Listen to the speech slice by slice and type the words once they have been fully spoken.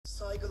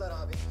Saygılar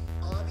abi.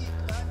 Abi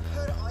ben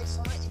her ay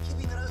sana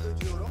 2.000 lira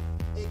ödüyorum.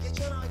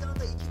 Geçen aydan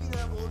da 2.000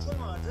 lira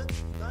borcum vardı.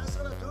 Ben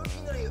sana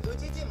 4.000 lirayı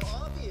ödedim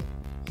abi.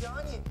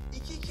 Yani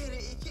 2 kere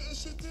 2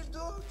 eşittir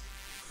 4.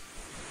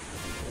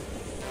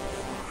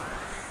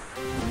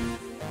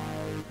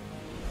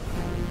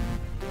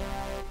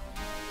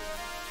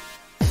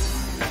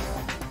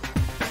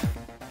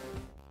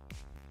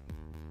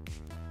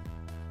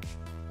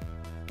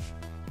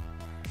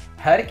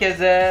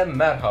 Herkese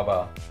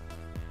merhaba.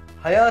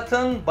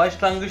 Hayatın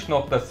başlangıç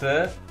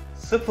noktası,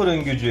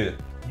 sıfırın gücü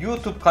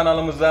YouTube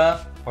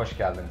kanalımıza hoş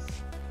geldiniz.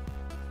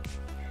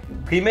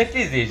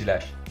 Kıymetli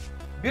izleyiciler,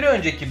 bir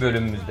önceki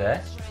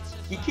bölümümüzde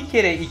 2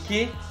 kere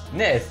 2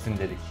 ne etsin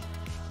dedik.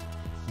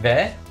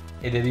 Ve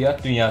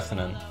edebiyat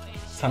dünyasının,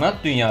 sanat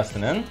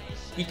dünyasının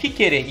 2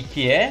 kere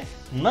 2'ye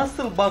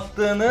nasıl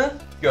baktığını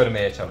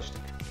görmeye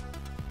çalıştık.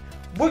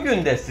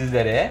 Bugün de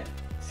sizlere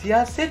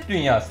siyaset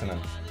dünyasının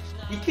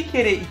 2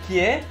 kere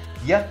 2'ye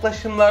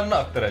yaklaşımlarını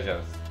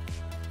aktaracağız.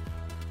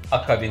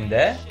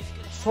 Akabinde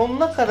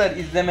sonuna kadar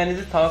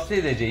izlemenizi tavsiye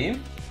edeceğim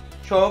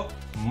çok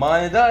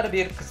manidar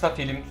bir kısa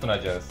film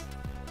sunacağız.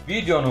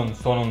 Videonun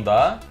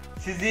sonunda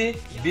sizi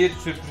bir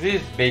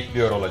sürpriz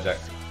bekliyor olacak.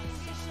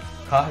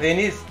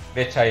 Kahveniz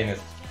ve çayınız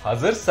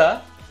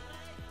hazırsa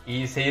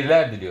iyi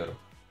seyirler diliyorum.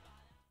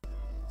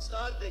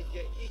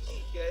 Sadece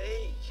 2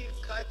 kere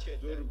 2 kaç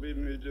eder? Dur bir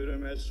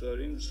müdürüme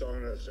sorayım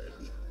sonra söyle.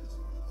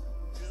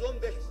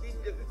 115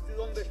 bin ile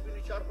 315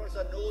 bini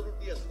çarparsa ne olur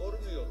diye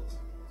sormuyorum.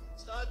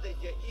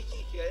 Sadece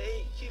 2 kere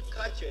 2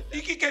 kaç eder?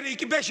 2 kere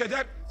 2 5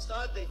 eder.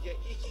 Sadece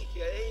 2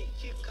 kere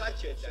 2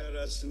 kaç eder?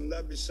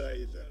 Arasında bir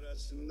sayıdır.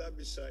 Arasında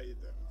bir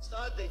sayıdır.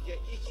 Sadece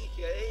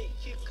 2 kere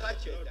 2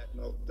 kaç eder?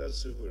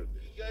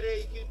 4.0'dır. 2 kere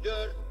 2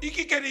 4.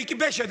 2 kere 2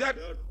 5 eder.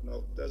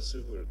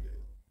 4.0'dır.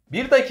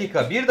 Bir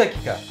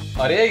dakika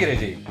araya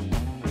gireceğim.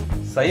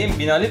 Sayın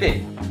Binali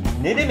Bey,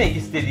 ne demek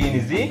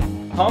istediğinizi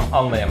tam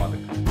anlayamadık.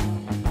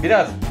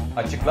 Biraz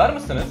açıklar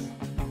mısınız?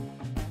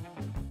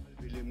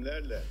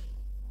 Bilimlerle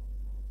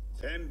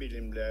fen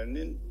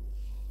bilimlerinin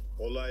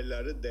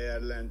olayları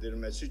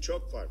değerlendirmesi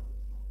çok farklı.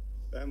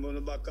 Ben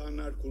bunu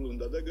Bakanlar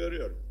Kurulu'nda da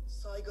görüyorum.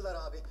 Saygılar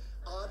abi.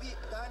 Abi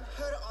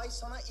ben her ay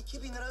sana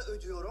 2.000 lira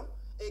ödüyorum.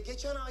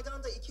 Geçen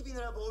aydan da 2.000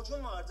 lira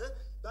borcum vardı.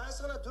 Ben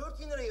sana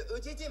 4.000 lirayı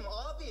ödedim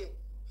abi.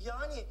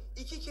 Yani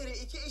 2 kere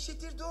 2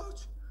 eşittir 4.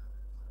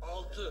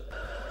 6.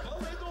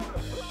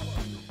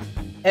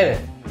 Evet,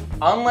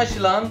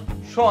 anlaşılan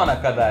şu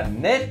ana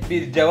kadar net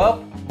bir cevap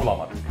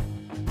bulamadık.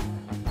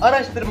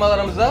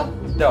 Araştırmalarımıza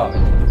devam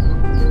edelim.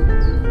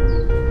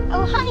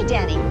 Oh, hi,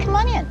 Danny. Come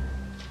on in.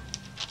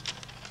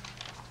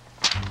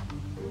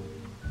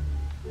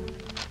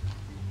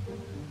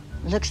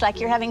 Looks like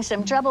you're having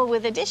some trouble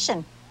with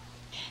addition.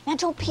 Now,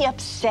 don't be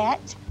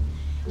upset.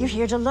 You're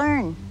here to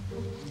learn.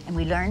 And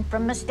we learn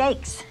from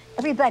mistakes.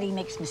 Everybody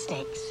makes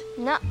mistakes.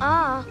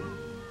 Nuh-uh.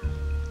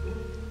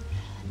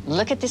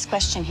 Look at this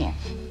question here.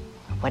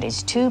 What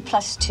is 2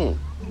 plus 2?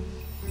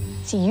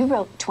 See, you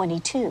wrote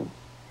 22.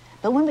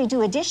 But when we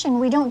do addition,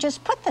 we don't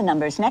just put the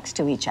numbers next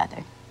to each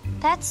other.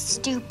 That's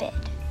stupid.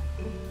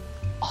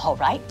 All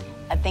right,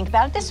 think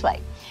about it this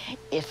way.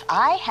 If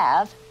I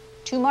have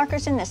 2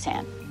 markers in this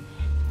hand,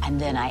 and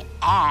then I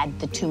add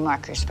the 2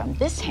 markers from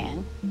this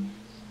hand,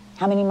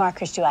 how many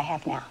markers do I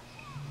have now?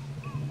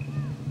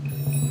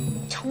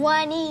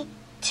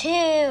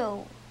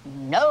 22.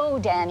 No,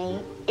 Danny,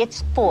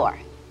 it's 4.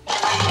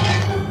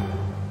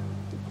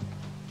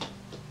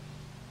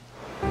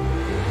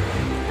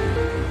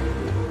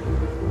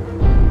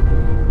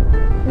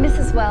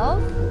 Mrs.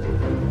 Wells,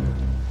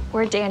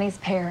 we're Danny's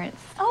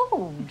parents.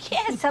 Oh,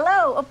 yes,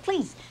 hello. Oh,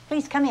 please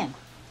come in.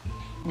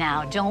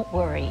 Now, don't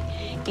worry.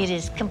 It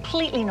is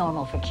completely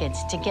normal for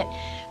kids to get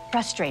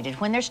frustrated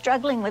when they're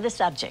struggling with a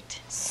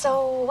subject.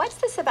 So what's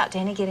this about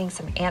Danny getting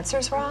some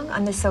answers wrong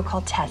on this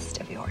so-called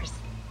test of yours?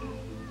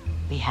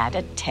 We had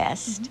a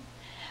test.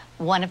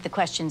 One of the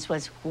questions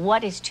was,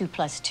 what is 2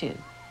 plus 2?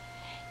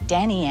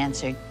 Danny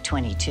answered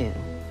 22.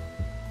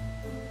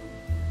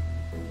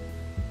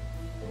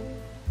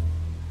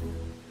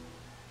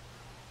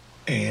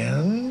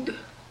 And?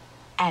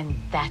 And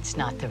that's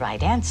not the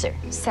right answer.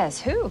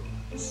 Says who?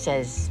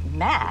 Says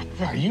math.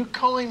 Are you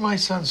calling my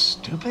son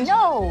stupid?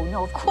 No,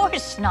 of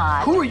course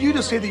not. Who are you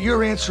to say that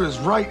your answer is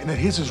right and that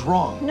his is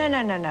wrong?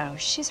 No.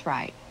 She's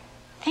right.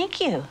 Thank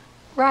you.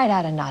 Right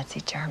out of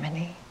Nazi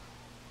Germany.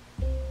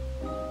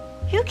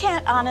 You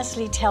can't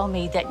honestly tell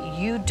me that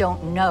you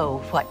don't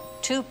know what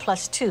 2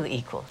 plus 2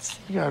 equals.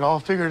 You got it all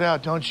figured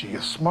out, don't you?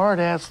 You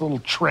smart-ass little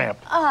tramp.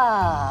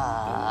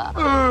 What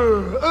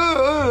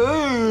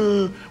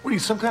are you,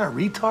 some kind of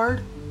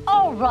retard?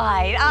 All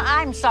right,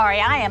 I'm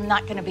sorry. I am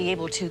not going to be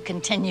able to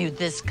continue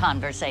this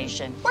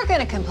conversation. We're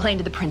going to complain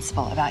to the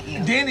principal about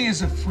you. Danny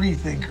is a free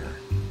thinker.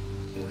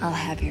 I'll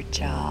have your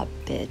job,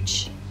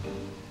 bitch.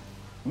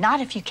 Not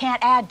if you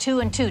can't add 2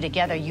 and 2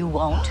 together, you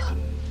won't.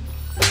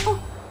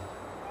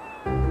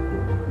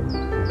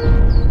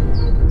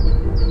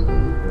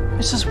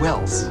 Mrs.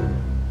 Wells.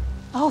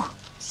 Oh,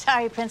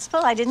 sorry,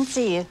 Principal. I didn't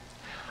see you.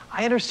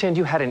 I understand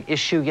you had an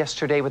issue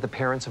yesterday with the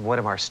parents of one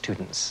of our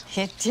students.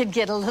 It did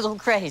get a little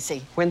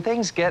crazy. When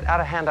things get out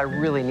of hand, I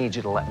really need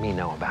you to let me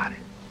know about it.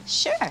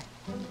 Sure.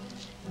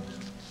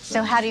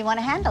 So how do you want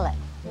to handle it?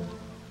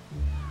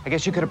 I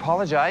guess you could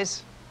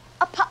apologize.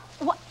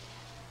 What?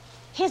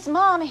 His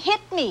mom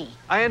hit me.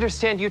 I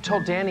understand you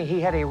told Danny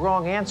he had a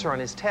wrong answer on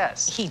his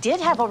test. He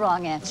did have a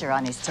wrong answer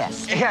on his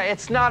test. Yeah,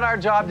 it's not our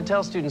job to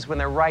tell students when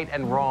they're right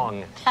and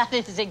wrong. That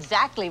is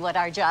exactly what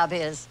our job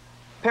is.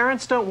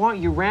 Parents don't want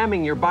you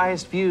ramming your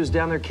biased views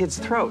down their kids'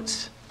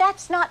 throats.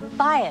 That's not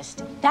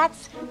biased.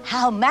 That's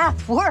how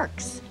math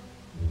works.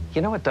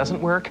 You know what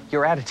doesn't work?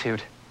 Your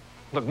attitude.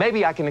 Look,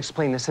 maybe I can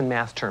explain this in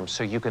math terms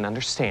so you can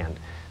understand.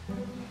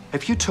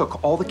 If you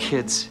took all the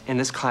kids in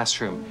this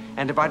classroom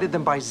and divided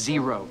them by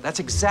 0, that's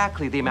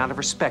exactly the amount of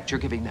respect you're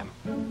giving them.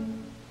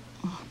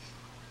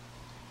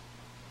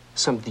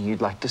 Something you'd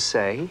like to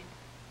say?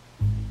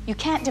 You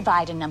can't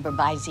divide a number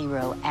by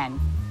 0 and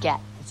get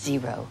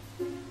 0.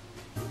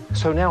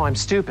 So now I'm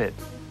stupid.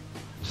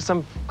 Just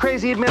some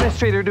crazy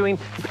administrator doing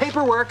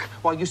paperwork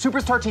while you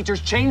superstar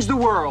teachers change the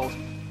world.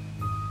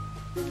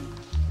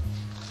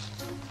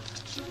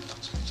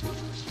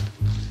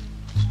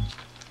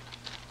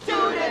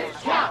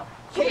 Students count,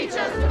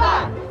 teachers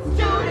divide.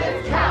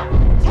 Students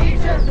count,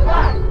 teachers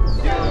divide.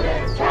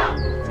 Students count,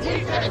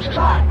 teachers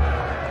divide.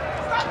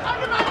 Stop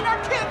undermining our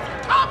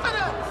kids'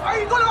 confidence! Are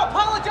you going to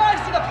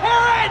apologize to the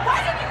parents?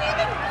 Why did you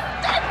even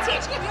start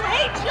teaching if you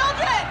hate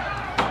children?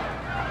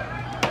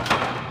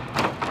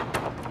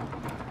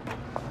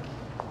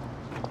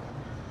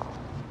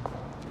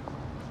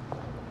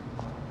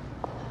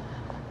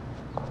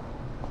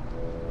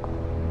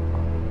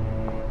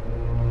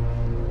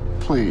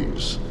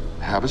 Please,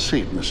 have a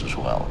seat, Mrs.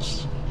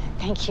 Wells.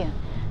 Thank you.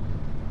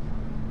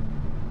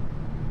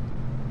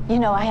 You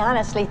know, I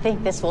honestly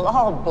think this will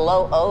all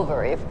blow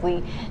over if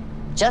we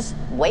just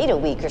wait a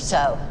week or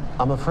so.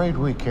 I'm afraid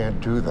we can't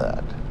do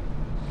that.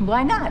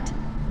 Why not?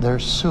 They're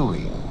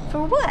suing.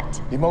 For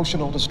what?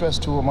 Emotional distress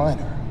to a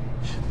minor.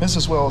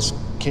 Mrs. Wells,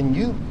 can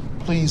you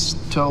please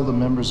tell the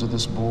members of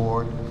this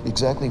board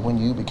exactly when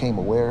you became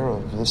aware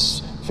of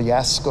this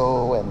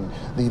fiasco and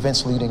the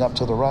events leading up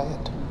to the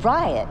riot?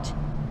 Riot?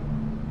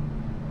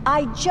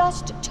 I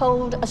just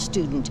told a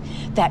student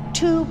that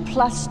 2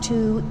 +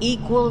 2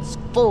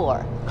 =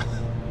 4.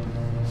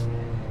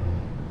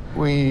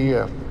 We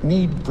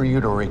need for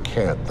you to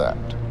recant that.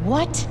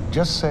 What?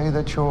 Just say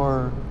that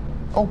you're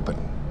open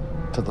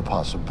to the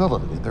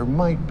possibility there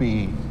might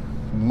be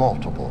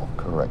multiple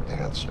correct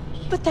answers.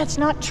 But that's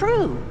not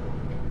true.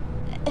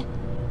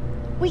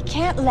 We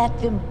can't let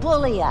them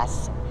bully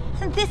us.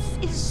 This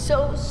is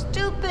so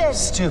stupid.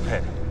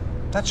 Stupid.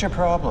 That's your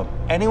problem.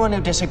 Anyone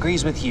who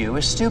disagrees with you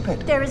is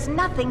stupid. There is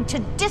nothing to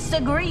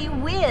disagree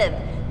with.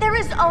 There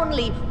is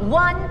only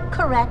one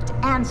correct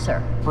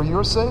answer. For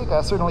your sake,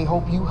 I certainly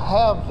hope you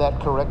have that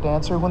correct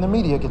answer when the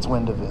media gets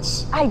wind of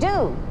this. I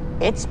do.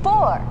 It's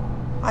 4.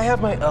 I have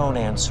my own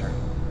answer.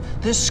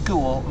 This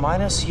school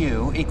minus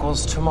you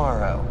equals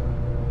tomorrow.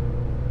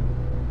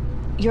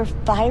 You're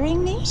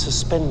firing me?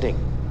 Suspending.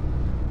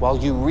 While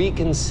you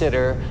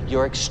reconsider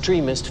your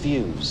extremist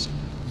views.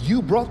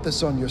 You brought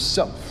this on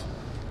yourself.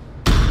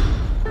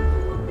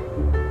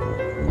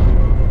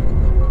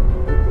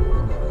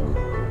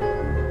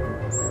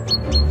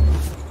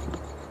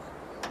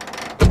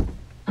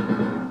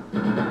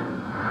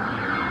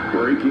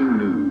 Breaking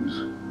news.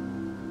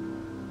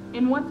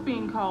 In what's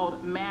being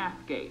called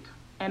Mathgate,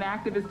 an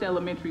activist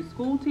elementary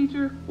school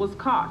teacher was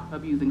caught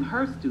abusing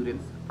her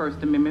students'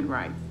 First Amendment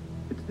rights.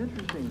 It's an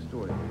interesting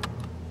story.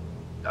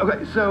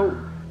 Okay, so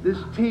this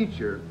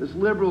teacher, this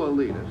liberal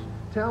elitist,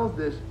 tells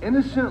this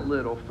innocent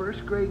little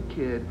first-grade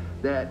kid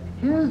that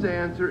his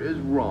answer is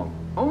wrong.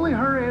 Only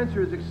her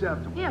answer is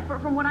acceptable. Yeah,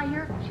 from what I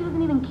hear, she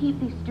doesn't even keep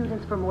these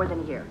students for more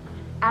than a year.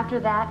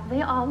 After that,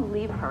 they all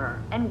leave her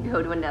and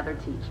go to another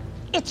teacher.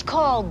 It's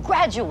called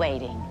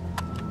graduating.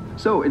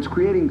 So it's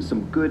creating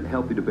some good,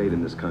 healthy debate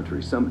in this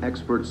country. Some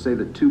experts say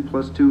that 2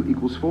 +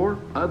 2 = 4.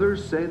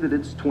 Others say that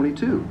it's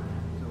 22.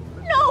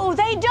 No,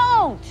 they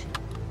don't.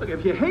 Look,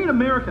 if you hate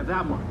America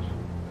that much,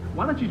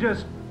 why don't you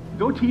just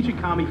go teach in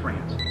commie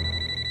France?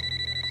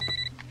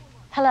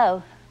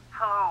 Hello.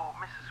 Hello,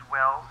 Mrs.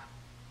 Wells.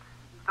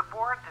 The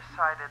board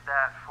decided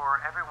that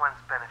for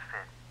everyone's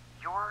benefit,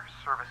 your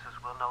services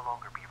will no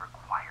longer be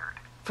required.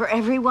 For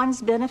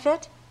everyone's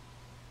benefit?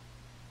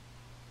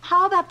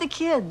 How about the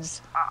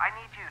kids? I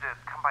need you to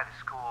come by the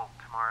school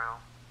tomorrow.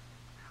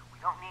 We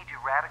don't need you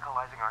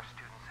radicalizing our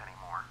students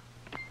anymore.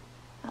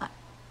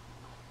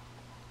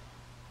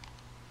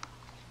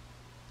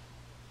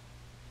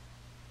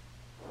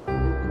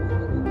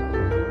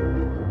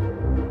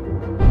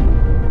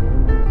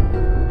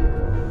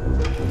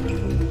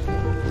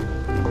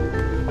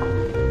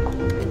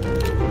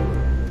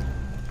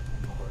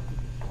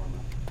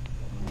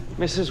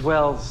 Mrs.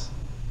 Wells,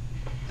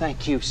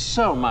 thank you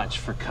so much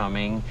for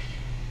coming.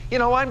 You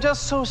know, I'm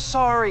just so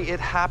sorry it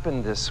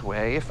happened this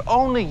way. If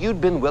only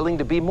you'd been willing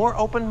to be more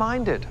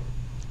open-minded.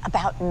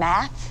 About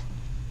math?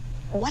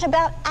 What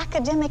about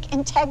academic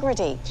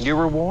integrity? You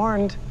were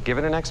warned,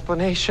 given an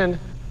explanation.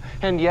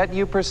 And yet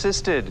you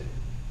persisted.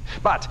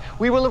 But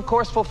we will, of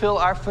course, fulfill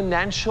our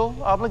financial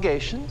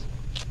obligations.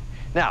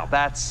 Now,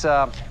 that's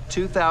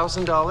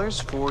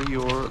 $2,000 for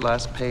your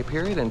last pay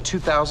period and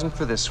 $2,000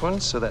 for this one,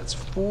 so that's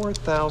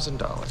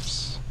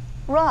 $4,000.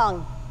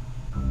 Wrong.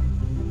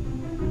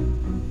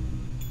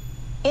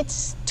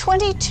 It's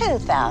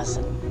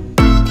 22,000.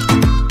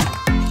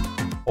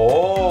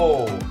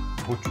 Oo,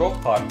 bu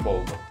çok farklı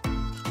oldu.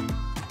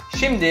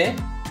 Şimdi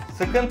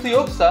sıkıntı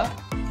yoksa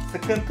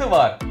sıkıntı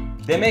var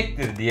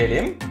demektir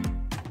diyelim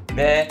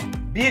ve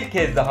bir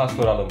kez daha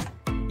soralım.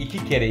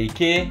 2 kere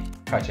 2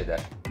 kaç eder?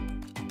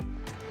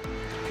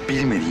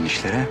 Bilmediğin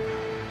işlere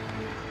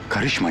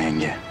karışma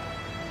yenge.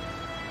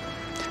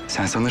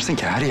 Sen sanırsın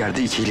ki her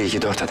yerde 2 ile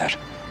 2 4 eder.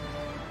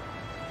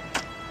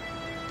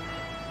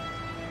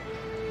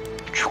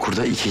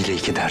 Çukurda 2 ile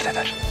 2 dert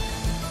eder.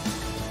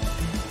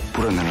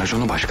 Buranın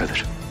raconu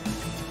başkadır.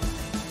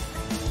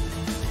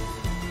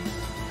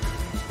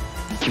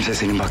 Kimse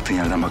senin baktığın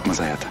yerden bakmaz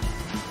hayata.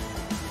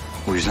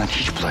 O yüzden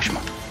hiç bulaşma.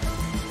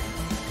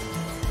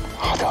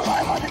 Hadi Allah'a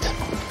emanet.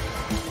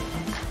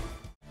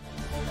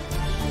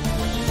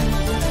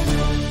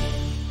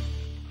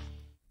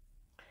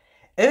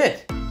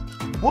 Evet,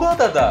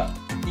 burada da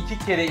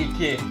 2 kere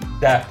 2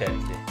 dert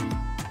etti.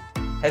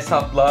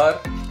 Hesaplar,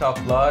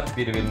 kitaplar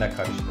birbirine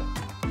karıştı.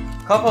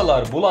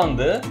 Kafalar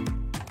bulandı,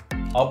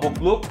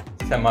 abukluk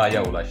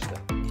semaya ulaştı.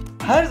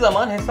 Her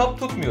zaman hesap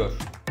tutmuyor.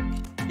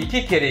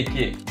 2 kere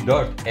 2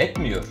 4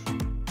 etmiyor.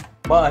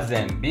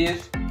 Bazen 1,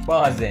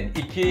 bazen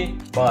 2,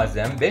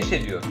 bazen 5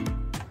 ediyor.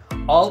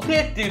 6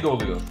 ettiği de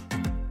oluyor.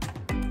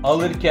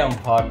 Alırken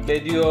farklı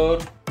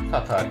ediyor,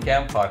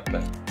 satarken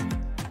farklı.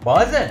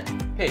 Bazen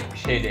pek bir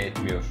şey de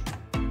etmiyor.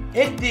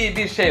 Ettiği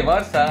bir şey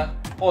varsa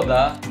o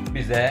da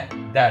bize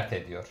dert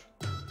ediyor.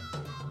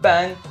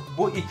 Ben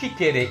bu 2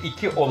 kere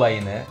 2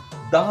 olayını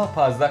daha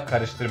fazla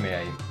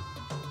karıştırmayayım.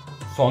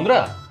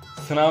 Sonra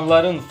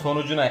sınavların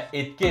sonucuna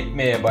etki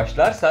etmeye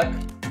başlarsak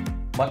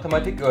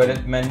matematik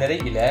öğretmenleri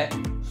ile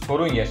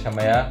sorun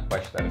yaşamaya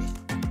başlarız.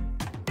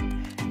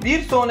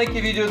 Bir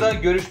sonraki videoda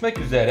görüşmek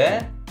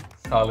üzere,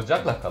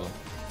 sağlıcakla kalın.